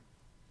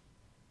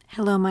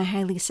Hello, my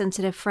highly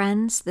sensitive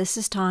friends. This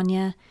is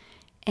Tanya,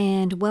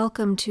 and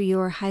welcome to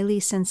your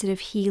highly sensitive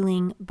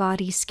healing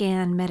body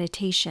scan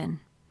meditation.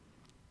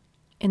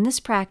 In this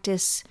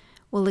practice,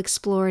 we'll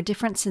explore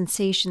different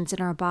sensations in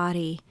our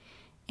body,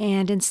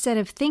 and instead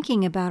of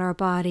thinking about our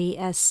body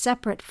as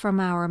separate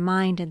from our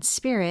mind and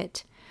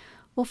spirit,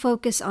 we'll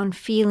focus on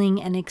feeling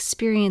and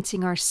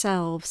experiencing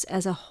ourselves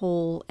as a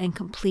whole and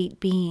complete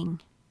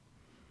being.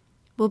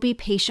 We'll be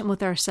patient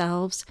with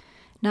ourselves,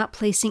 not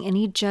placing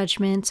any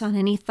judgments on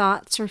any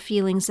thoughts or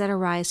feelings that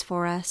arise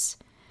for us,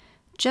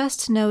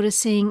 just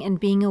noticing and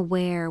being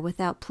aware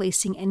without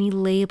placing any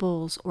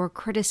labels or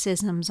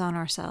criticisms on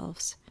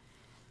ourselves.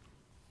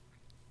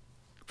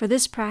 For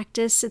this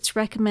practice, it's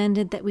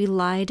recommended that we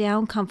lie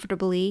down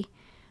comfortably,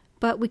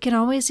 but we can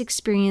always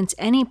experience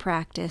any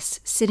practice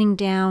sitting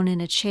down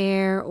in a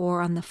chair or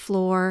on the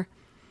floor,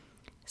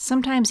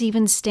 sometimes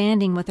even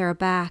standing with our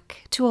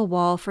back to a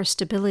wall for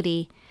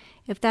stability,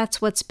 if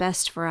that's what's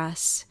best for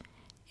us.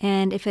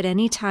 And if at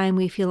any time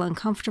we feel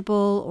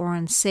uncomfortable or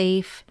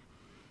unsafe,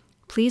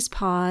 please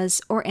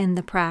pause or end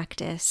the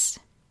practice.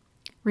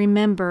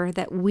 Remember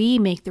that we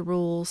make the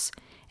rules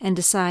and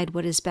decide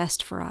what is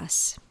best for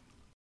us.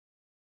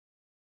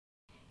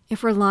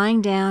 If we're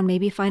lying down,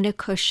 maybe find a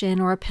cushion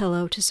or a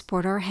pillow to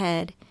support our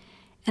head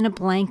and a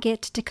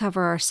blanket to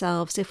cover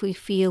ourselves if we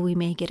feel we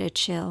may get a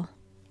chill.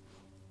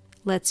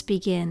 Let's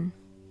begin.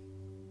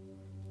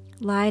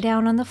 Lie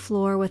down on the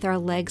floor with our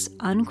legs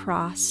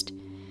uncrossed,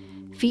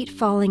 feet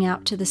falling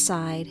out to the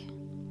side.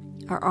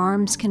 Our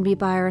arms can be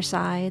by our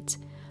sides,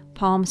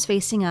 palms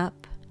facing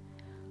up,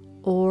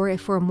 or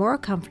if we're more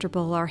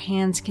comfortable, our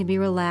hands can be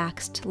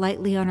relaxed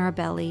lightly on our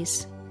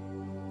bellies,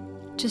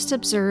 just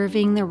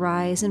observing the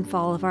rise and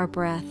fall of our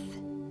breath.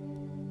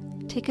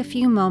 Take a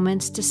few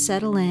moments to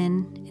settle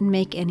in and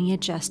make any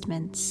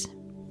adjustments.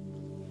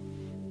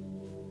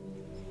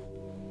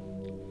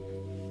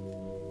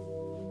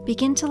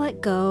 Begin to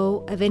let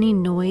go of any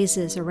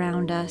noises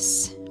around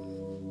us.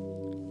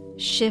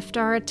 Shift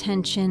our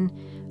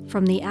attention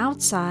from the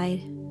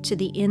outside to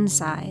the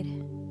inside.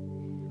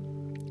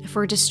 If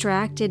we're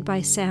distracted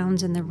by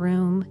sounds in the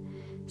room,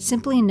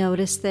 simply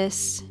notice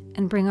this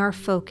and bring our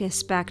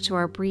focus back to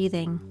our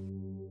breathing.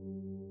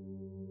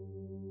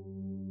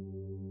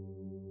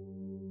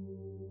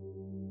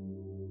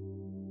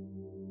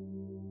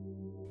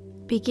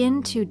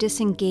 Begin to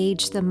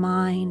disengage the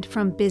mind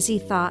from busy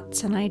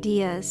thoughts and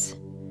ideas,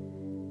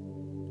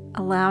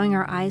 allowing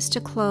our eyes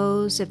to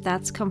close if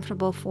that's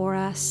comfortable for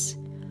us,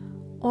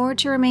 or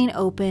to remain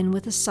open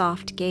with a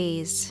soft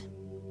gaze.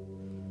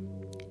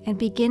 And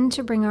begin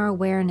to bring our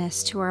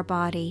awareness to our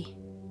body.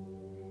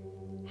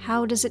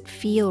 How does it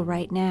feel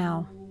right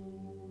now?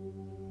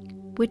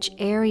 Which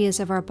areas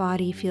of our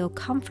body feel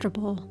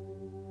comfortable?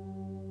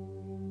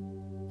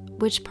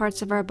 Which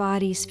parts of our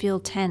bodies feel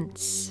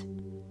tense?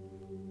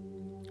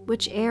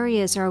 Which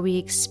areas are we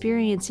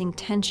experiencing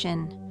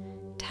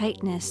tension,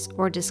 tightness,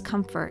 or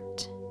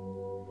discomfort?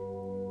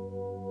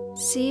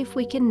 See if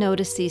we can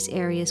notice these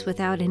areas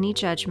without any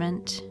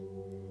judgment.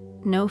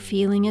 No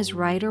feeling is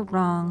right or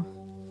wrong.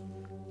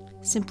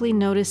 Simply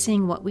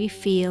noticing what we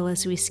feel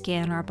as we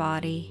scan our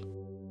body.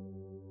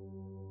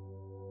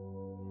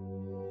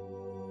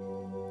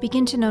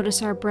 Begin to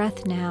notice our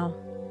breath now.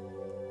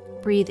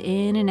 Breathe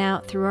in and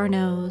out through our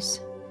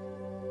nose.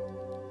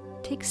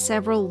 Take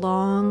several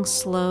long,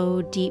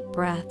 slow, deep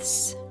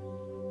breaths.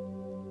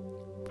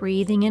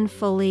 Breathing in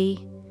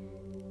fully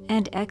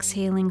and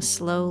exhaling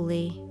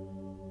slowly.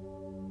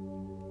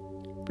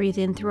 Breathe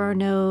in through our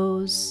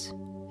nose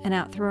and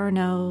out through our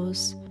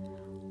nose,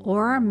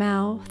 or our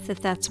mouth if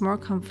that's more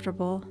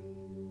comfortable.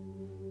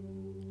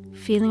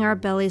 Feeling our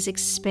bellies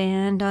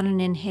expand on an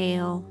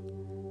inhale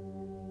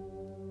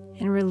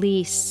and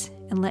release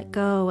and let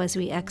go as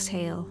we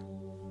exhale.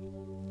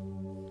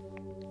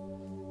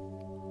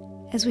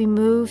 As we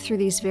move through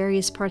these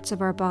various parts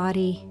of our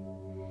body,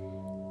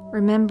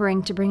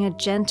 remembering to bring a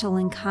gentle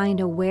and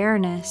kind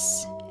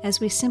awareness as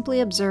we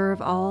simply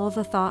observe all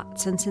the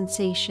thoughts and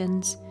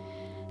sensations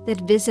that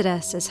visit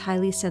us as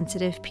highly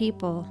sensitive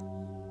people.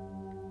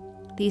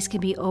 These can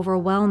be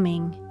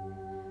overwhelming,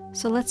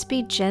 so let's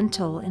be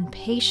gentle and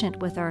patient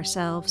with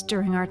ourselves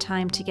during our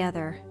time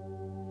together.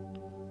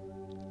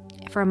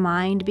 If our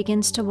mind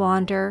begins to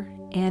wander,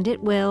 and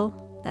it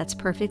will, that's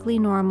perfectly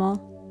normal.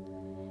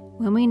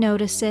 When we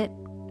notice it,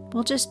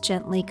 we'll just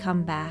gently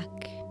come back.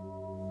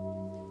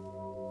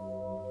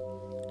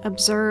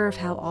 Observe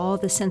how all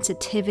the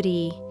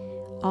sensitivity,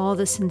 all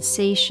the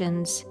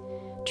sensations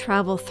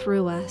travel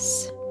through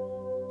us,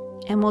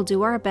 and we'll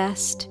do our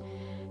best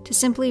to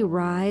simply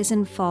rise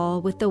and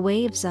fall with the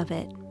waves of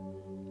it.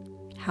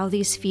 How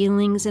these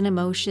feelings and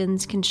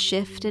emotions can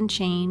shift and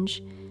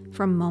change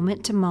from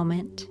moment to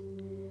moment.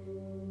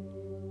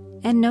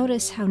 And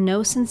notice how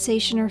no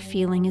sensation or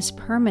feeling is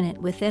permanent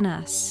within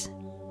us.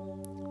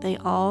 They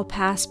all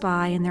pass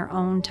by in their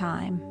own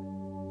time.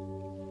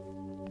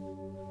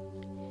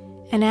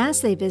 And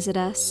as they visit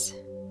us,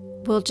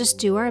 we'll just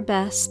do our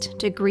best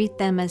to greet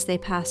them as they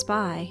pass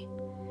by,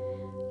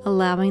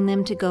 allowing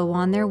them to go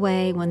on their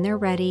way when they're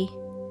ready,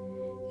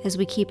 as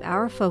we keep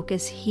our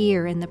focus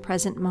here in the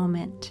present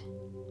moment.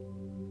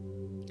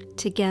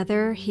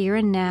 Together, here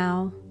and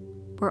now,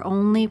 we're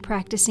only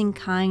practicing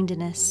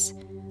kindness,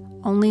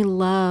 only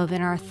love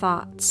in our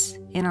thoughts,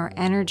 in our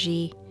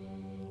energy,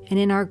 and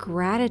in our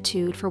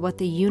gratitude for what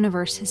the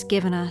universe has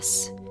given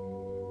us,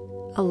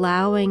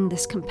 allowing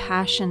this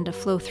compassion to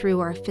flow through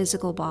our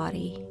physical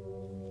body.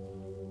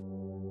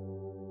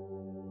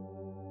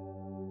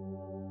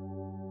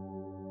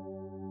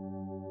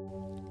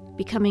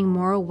 Becoming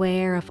more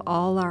aware of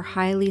all our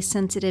highly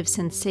sensitive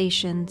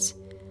sensations,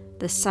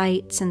 the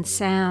sights and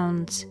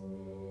sounds,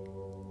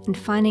 and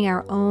finding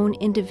our own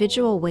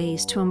individual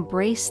ways to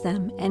embrace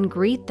them and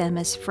greet them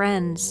as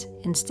friends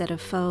instead of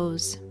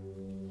foes.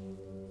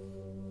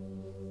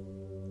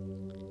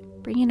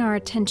 Bringing our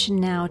attention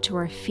now to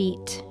our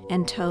feet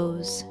and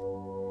toes.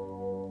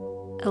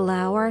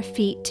 Allow our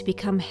feet to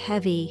become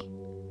heavy,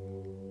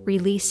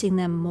 releasing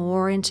them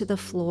more into the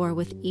floor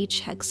with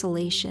each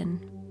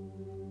exhalation.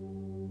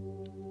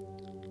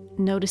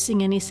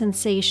 Noticing any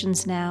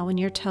sensations now in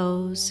your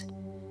toes,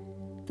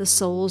 the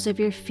soles of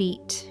your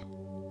feet,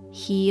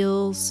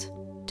 heels,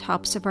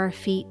 tops of our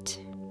feet,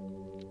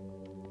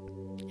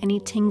 any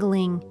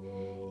tingling,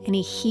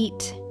 any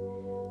heat,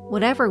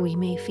 whatever we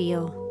may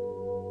feel.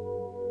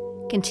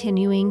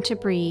 Continuing to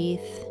breathe,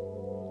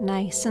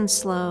 nice and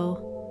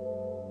slow.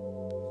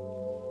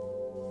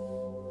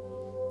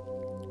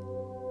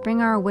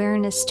 Bring our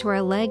awareness to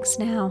our legs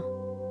now.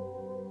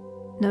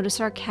 Notice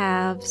our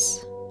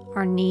calves,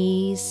 our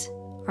knees,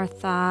 our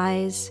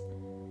thighs,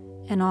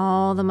 and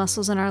all the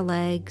muscles in our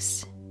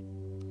legs.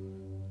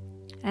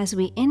 As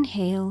we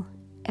inhale,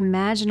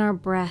 imagine our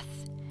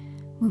breath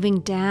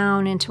moving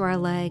down into our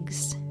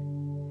legs.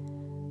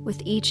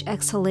 With each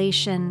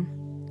exhalation,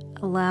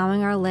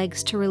 allowing our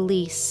legs to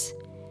release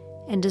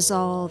and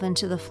dissolve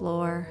into the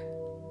floor.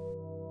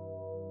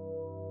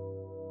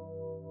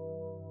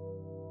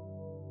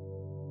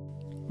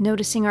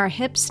 Noticing our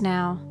hips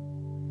now.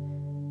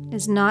 It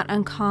is not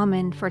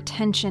uncommon for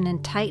tension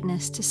and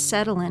tightness to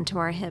settle into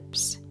our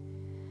hips.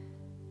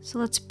 So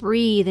let's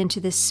breathe into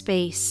this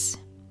space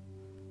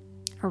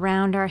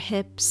around our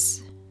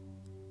hips,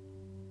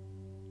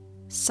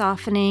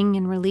 softening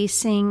and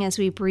releasing as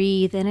we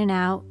breathe in and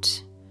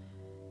out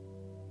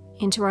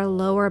into our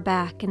lower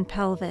back and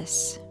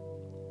pelvis.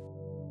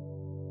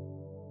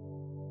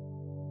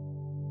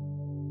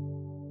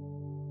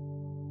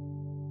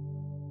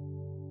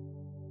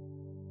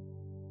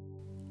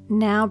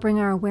 Now bring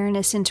our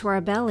awareness into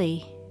our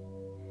belly.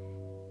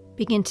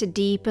 Begin to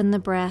deepen the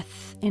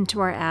breath into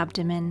our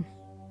abdomen,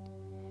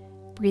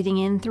 breathing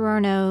in through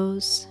our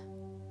nose.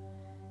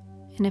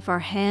 And if our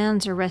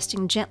hands are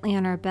resting gently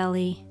on our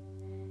belly,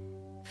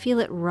 feel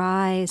it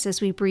rise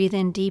as we breathe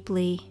in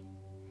deeply.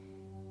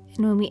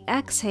 And when we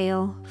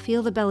exhale,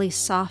 feel the belly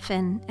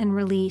soften and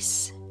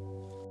release.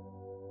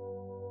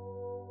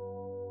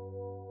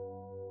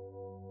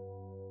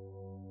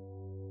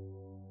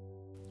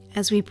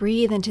 As we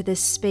breathe into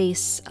this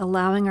space,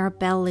 allowing our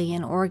belly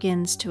and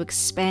organs to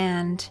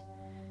expand,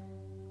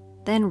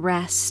 then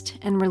rest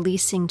and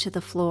releasing to the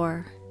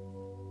floor.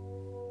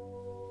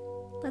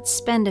 Let's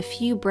spend a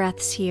few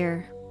breaths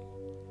here,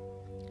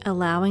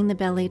 allowing the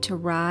belly to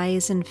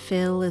rise and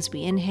fill as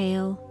we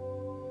inhale,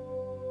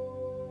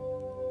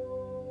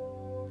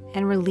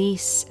 and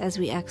release as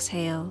we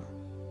exhale.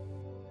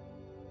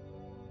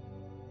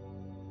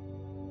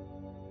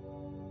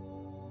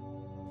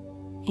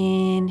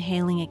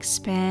 Inhaling,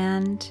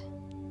 expand,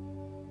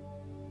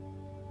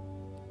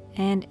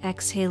 and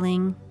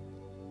exhaling,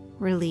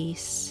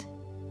 release.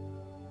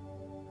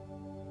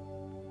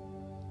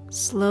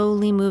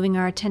 Slowly moving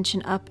our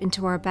attention up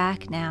into our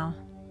back now.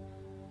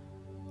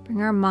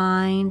 Bring our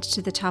mind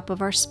to the top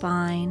of our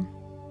spine.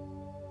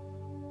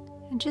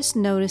 And just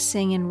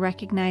noticing and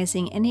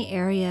recognizing any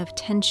area of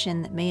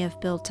tension that may have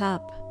built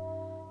up.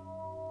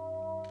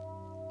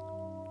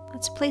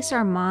 Let's place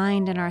our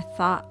mind and our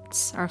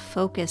thoughts, our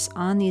focus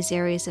on these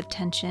areas of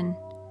tension,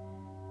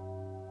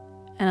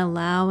 and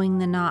allowing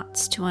the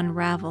knots to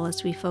unravel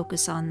as we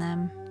focus on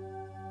them.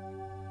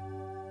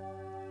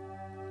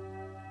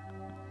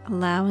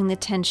 Allowing the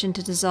tension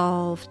to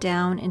dissolve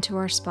down into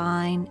our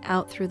spine,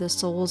 out through the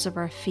soles of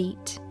our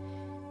feet,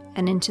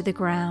 and into the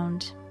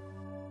ground.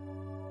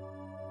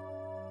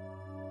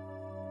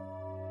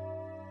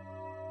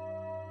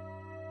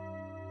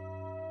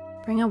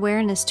 Bring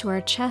awareness to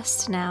our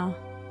chest now,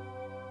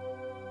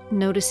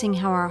 noticing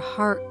how our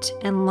heart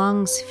and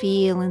lungs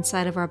feel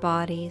inside of our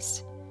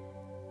bodies.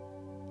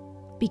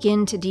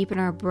 Begin to deepen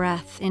our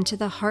breath into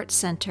the heart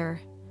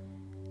center,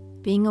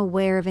 being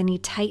aware of any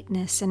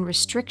tightness and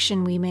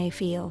restriction we may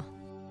feel.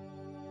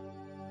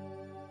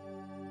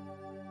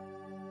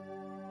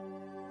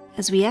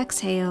 As we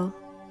exhale,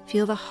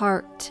 feel the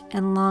heart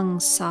and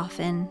lungs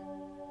soften.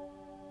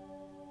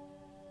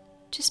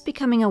 Just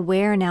becoming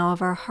aware now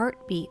of our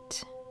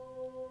heartbeat.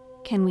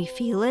 Can we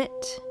feel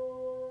it?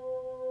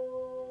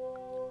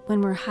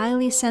 When we're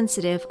highly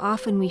sensitive,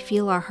 often we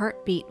feel our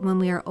heartbeat when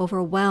we are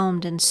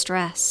overwhelmed and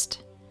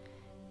stressed.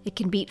 It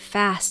can beat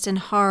fast and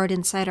hard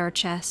inside our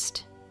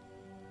chest.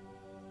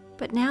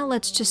 But now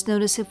let's just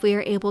notice if we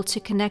are able to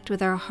connect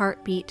with our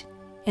heartbeat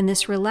in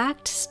this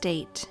relaxed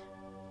state.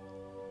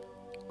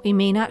 We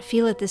may not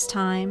feel it this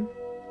time,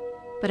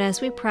 but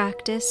as we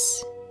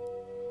practice,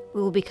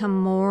 we will become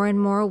more and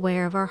more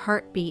aware of our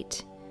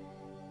heartbeat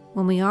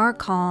when we are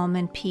calm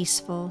and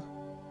peaceful.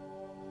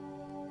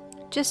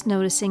 Just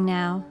noticing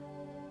now,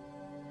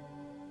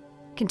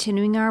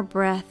 continuing our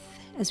breath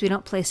as we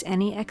don't place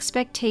any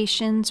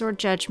expectations or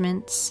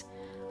judgments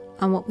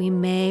on what we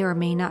may or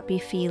may not be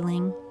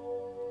feeling.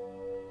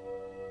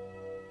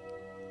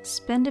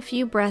 Spend a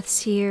few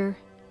breaths here,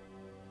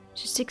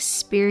 just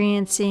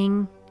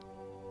experiencing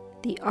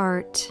the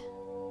art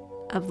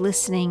of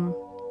listening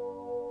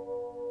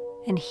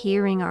and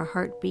hearing our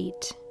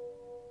heartbeat.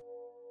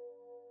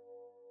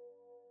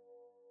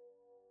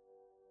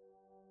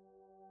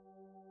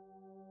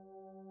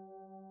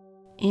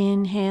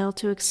 Inhale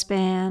to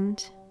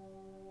expand,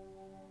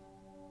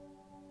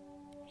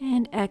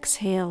 and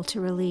exhale to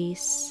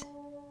release.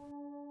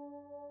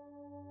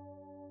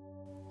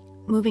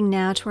 Moving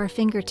now to our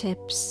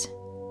fingertips.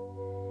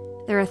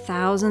 There are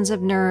thousands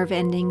of nerve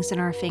endings in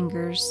our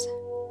fingers.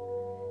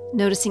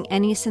 Noticing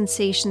any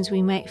sensations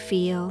we might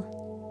feel.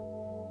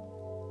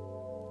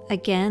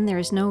 Again, there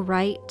is no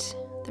right,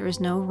 there is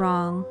no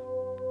wrong.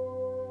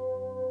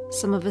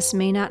 Some of us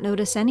may not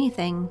notice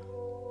anything,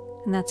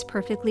 and that's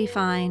perfectly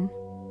fine.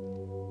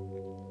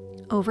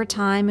 Over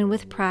time and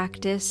with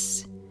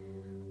practice,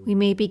 we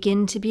may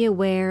begin to be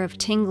aware of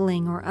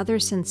tingling or other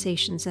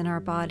sensations in our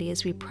body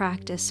as we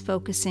practice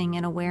focusing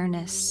and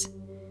awareness.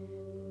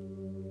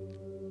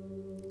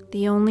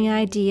 The only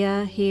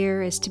idea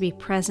here is to be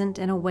present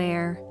and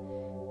aware,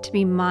 to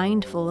be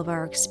mindful of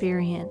our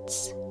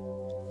experience.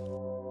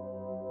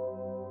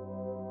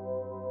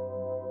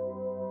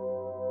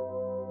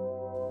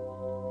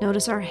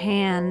 Notice our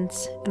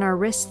hands and our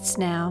wrists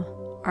now,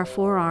 our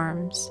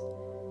forearms.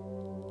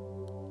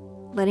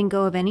 Letting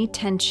go of any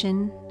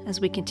tension as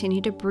we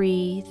continue to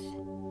breathe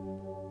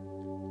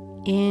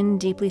in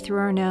deeply through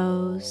our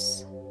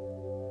nose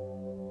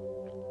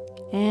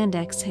and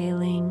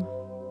exhaling.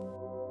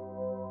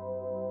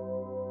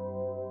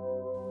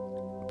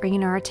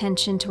 Bringing our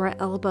attention to our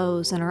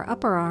elbows and our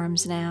upper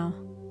arms now.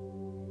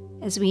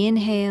 As we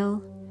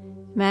inhale,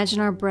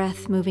 imagine our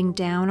breath moving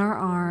down our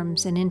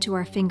arms and into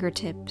our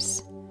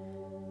fingertips.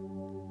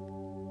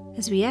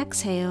 As we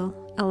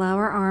exhale, allow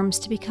our arms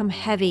to become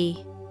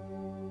heavy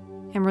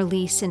and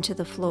release into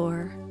the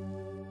floor.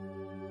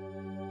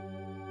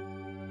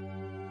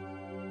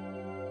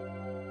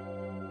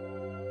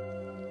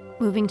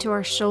 Moving to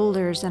our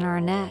shoulders and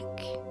our neck.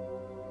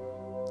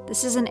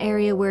 This is an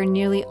area where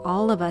nearly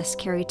all of us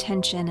carry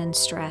tension and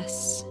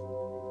stress.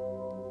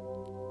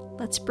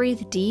 Let's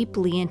breathe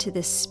deeply into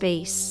this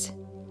space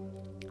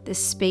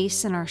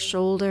in our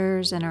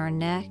shoulders and our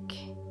neck,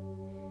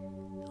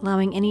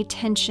 allowing any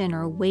tension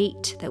or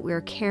weight that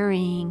we're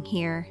carrying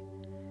here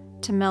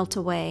to melt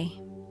away.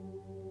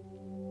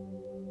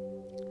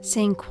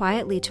 Saying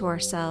quietly to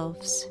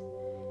ourselves,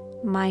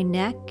 my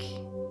neck,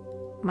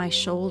 my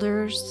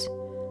shoulders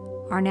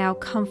are now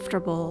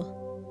comfortable.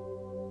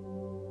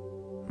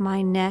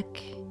 My neck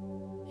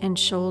and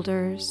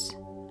shoulders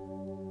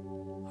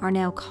are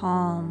now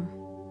calm.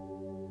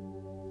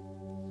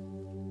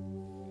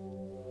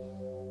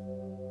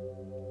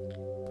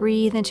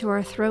 Breathe into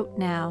our throat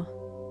now.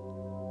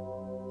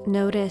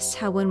 Notice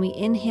how when we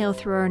inhale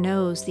through our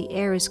nose, the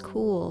air is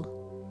cool.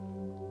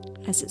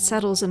 As it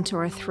settles into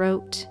our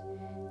throat,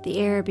 the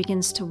air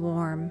begins to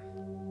warm.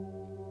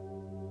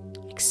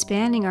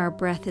 Expanding our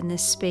breath in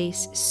this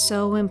space is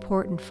so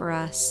important for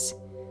us,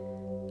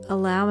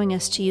 allowing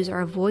us to use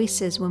our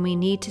voices when we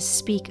need to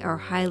speak our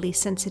highly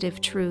sensitive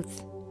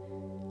truth.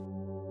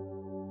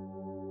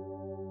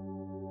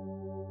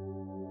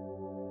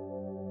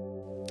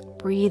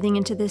 Breathing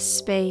into this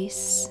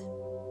space,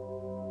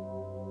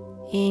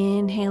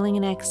 inhaling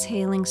and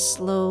exhaling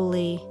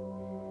slowly,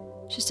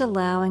 just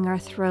allowing our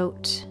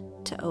throat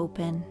to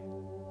open.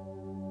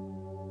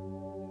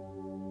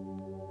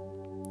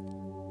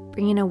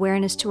 Bringing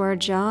awareness to our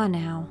jaw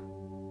now.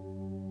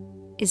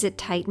 Is it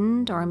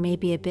tightened or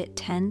maybe a bit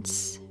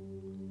tense?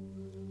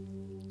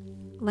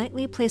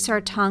 Lightly place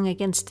our tongue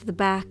against the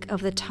back of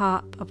the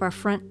top of our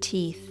front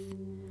teeth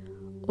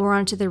or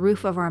onto the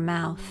roof of our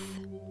mouth.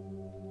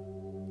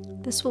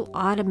 This will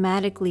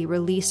automatically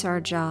release our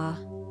jaw,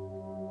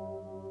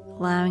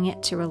 allowing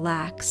it to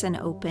relax and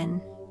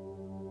open.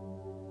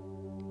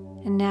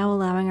 And now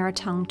allowing our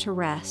tongue to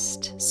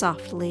rest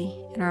softly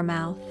in our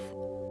mouth.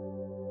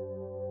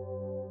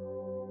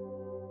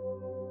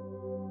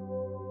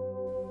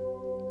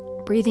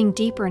 Breathing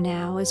deeper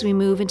now as we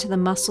move into the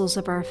muscles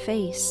of our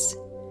face.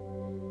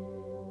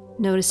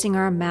 Noticing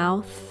our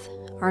mouth,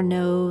 our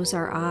nose,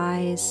 our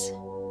eyes,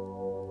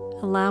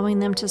 allowing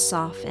them to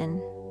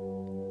soften.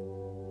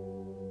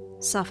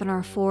 Soften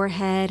our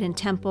forehead and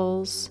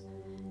temples,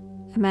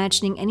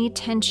 imagining any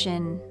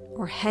tension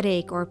or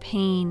headache or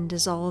pain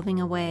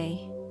dissolving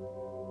away.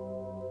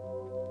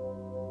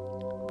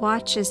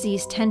 Watch as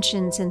these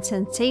tensions and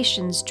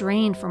sensations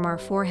drain from our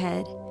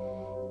forehead,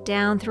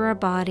 down through our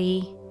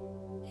body,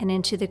 and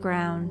into the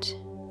ground.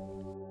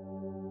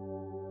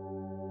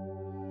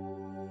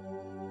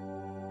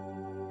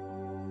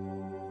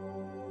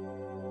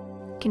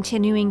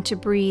 Continuing to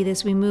breathe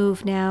as we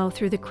move now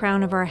through the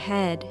crown of our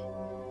head,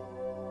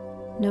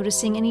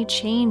 noticing any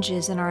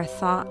changes in our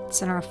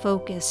thoughts and our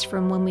focus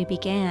from when we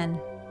began.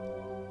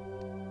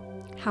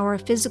 How our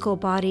physical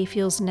body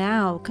feels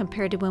now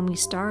compared to when we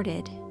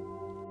started.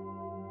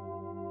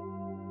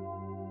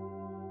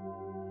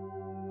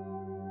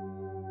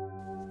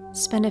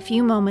 Spend a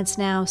few moments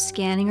now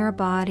scanning our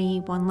body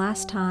one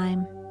last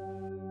time,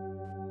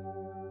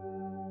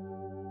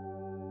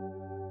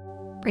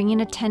 bringing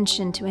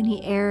attention to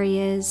any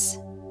areas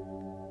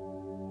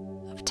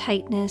of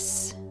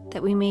tightness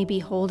that we may be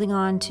holding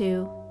on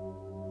to,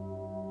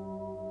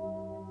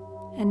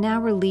 and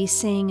now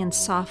releasing and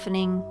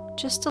softening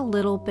just a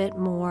little bit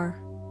more.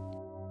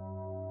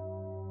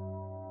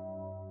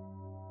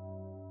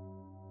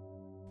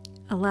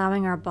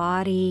 Allowing our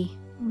body,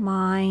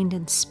 mind,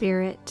 and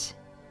spirit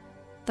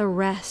the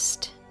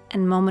rest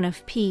and moment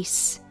of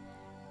peace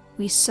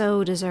we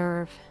so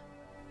deserve.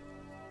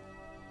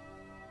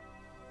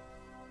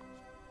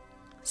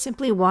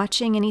 Simply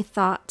watching any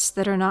thoughts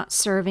that are not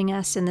serving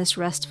us in this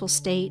restful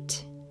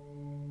state,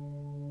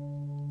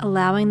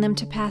 allowing them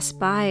to pass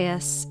by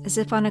us as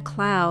if on a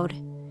cloud,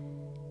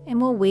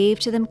 and we'll wave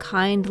to them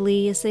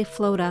kindly as they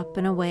float up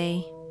and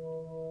away.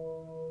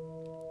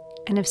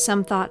 And if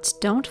some thoughts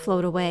don't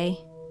float away,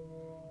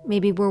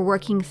 maybe we're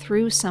working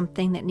through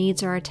something that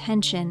needs our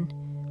attention,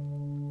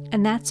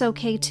 and that's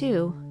okay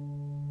too.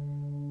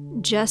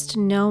 Just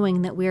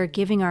knowing that we are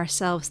giving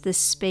ourselves this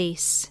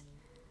space,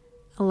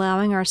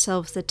 allowing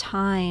ourselves the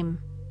time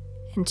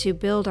and to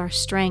build our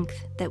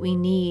strength that we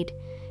need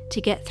to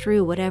get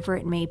through whatever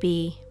it may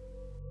be.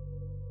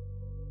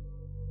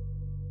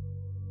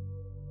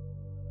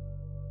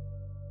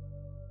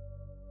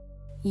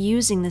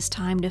 Using this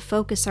time to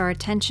focus our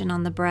attention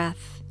on the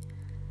breath,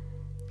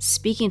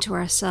 speaking to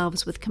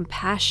ourselves with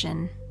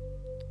compassion,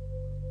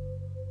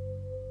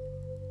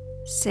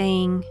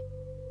 saying,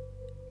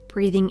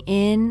 breathing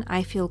in,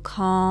 I feel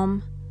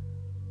calm.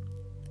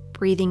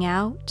 Breathing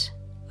out,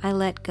 I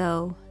let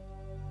go.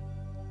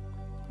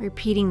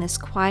 Repeating this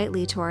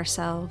quietly to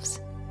ourselves.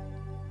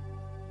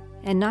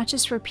 And not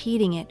just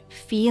repeating it,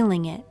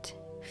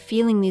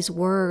 feeling these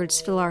words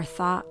fill our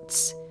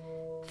thoughts,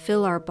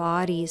 fill our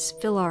bodies,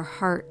 fill our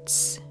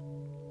hearts.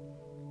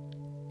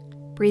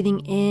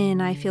 Breathing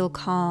in, I feel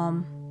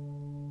calm.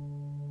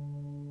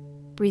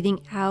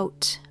 Breathing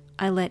out,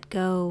 I let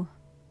go.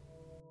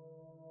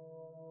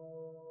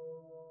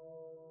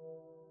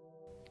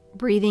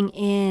 Breathing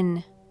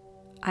in,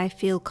 I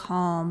feel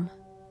calm.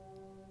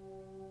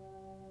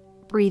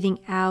 Breathing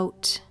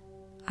out,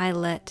 I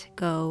let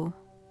go.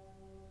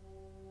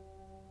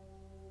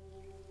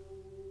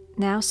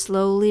 Now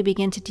slowly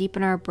begin to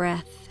deepen our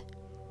breath.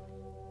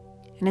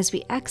 And as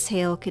we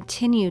exhale,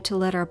 continue to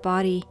let our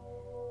body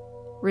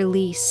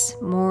release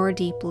more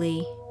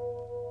deeply.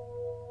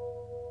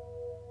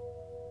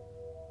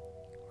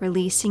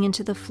 Releasing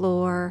into the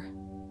floor.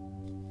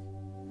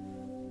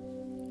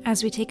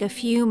 As we take a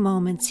few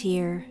moments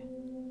here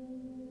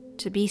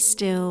to be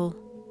still,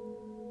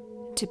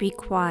 to be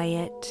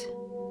quiet,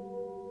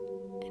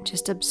 and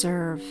just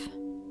observe.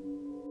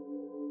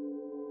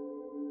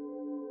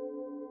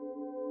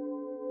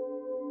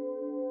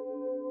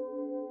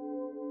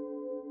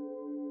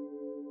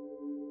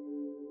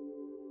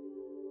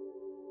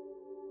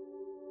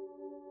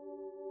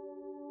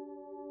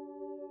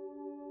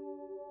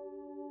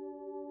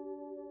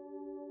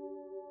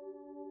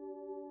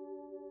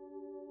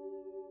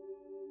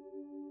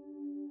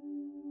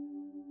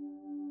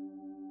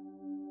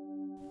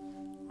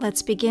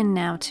 Let's begin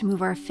now to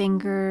move our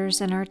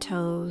fingers and our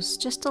toes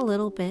just a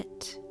little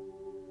bit.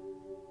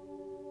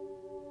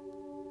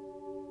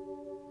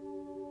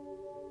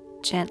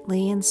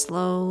 Gently and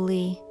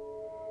slowly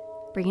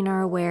bringing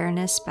our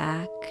awareness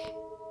back.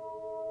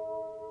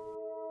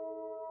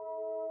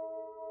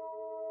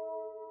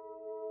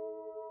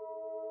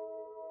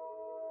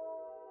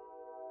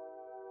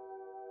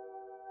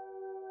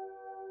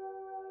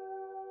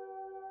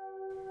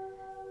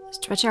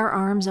 Stretch our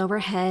arms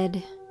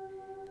overhead,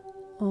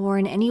 or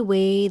in any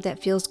way that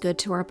feels good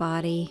to our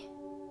body.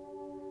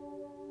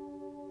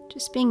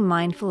 Just being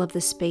mindful of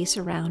the space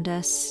around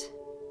us,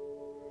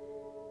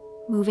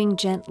 moving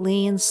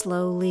gently and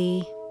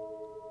slowly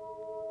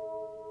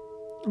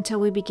until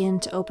we begin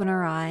to open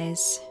our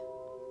eyes.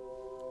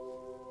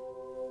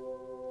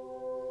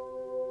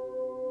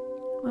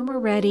 When we're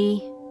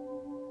ready,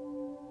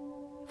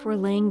 if we're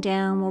laying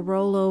down, we'll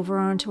roll over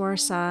onto our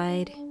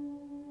side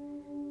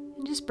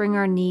and just bring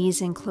our knees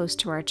in close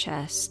to our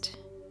chest.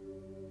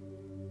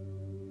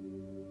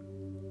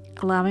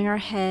 Allowing our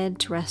head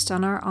to rest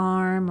on our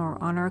arm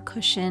or on our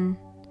cushion.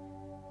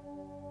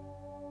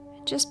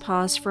 And just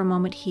pause for a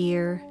moment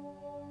here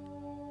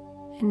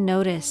and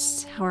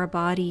notice how our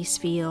bodies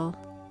feel,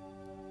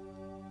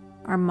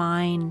 our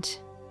mind,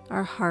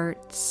 our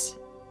hearts.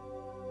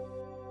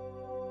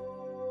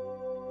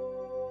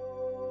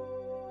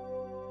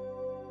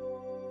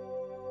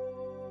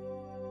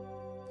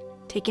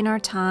 Taking our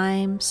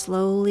time,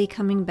 slowly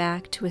coming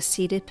back to a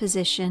seated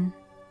position.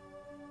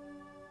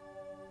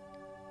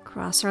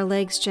 Cross our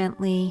legs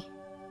gently.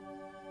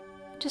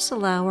 Just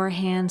allow our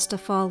hands to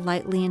fall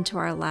lightly into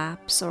our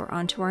laps or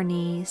onto our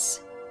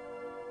knees.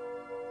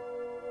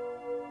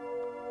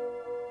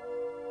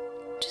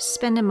 Just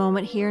spend a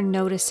moment here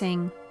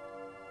noticing.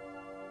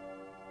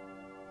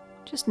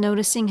 Just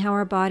noticing how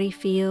our body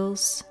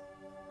feels,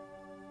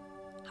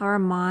 how our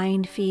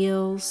mind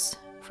feels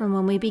from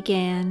when we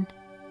began.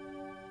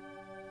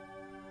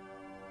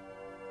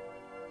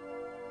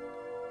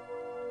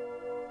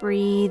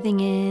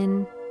 Breathing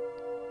in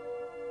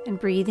and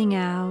breathing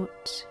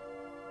out.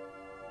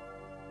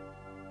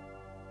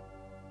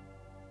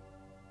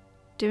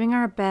 Doing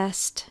our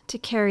best to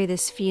carry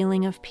this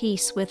feeling of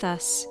peace with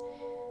us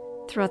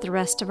throughout the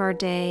rest of our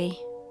day.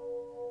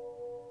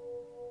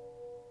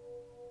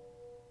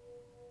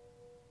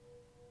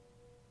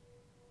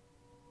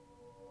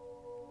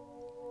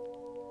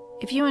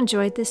 If you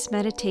enjoyed this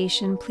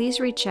meditation,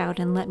 please reach out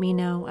and let me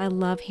know. I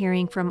love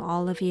hearing from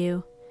all of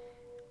you.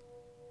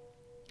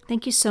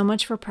 Thank you so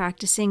much for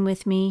practicing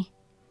with me.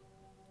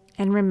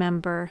 And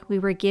remember, we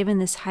were given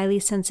this highly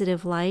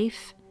sensitive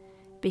life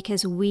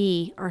because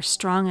we are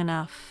strong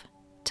enough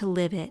to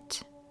live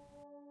it.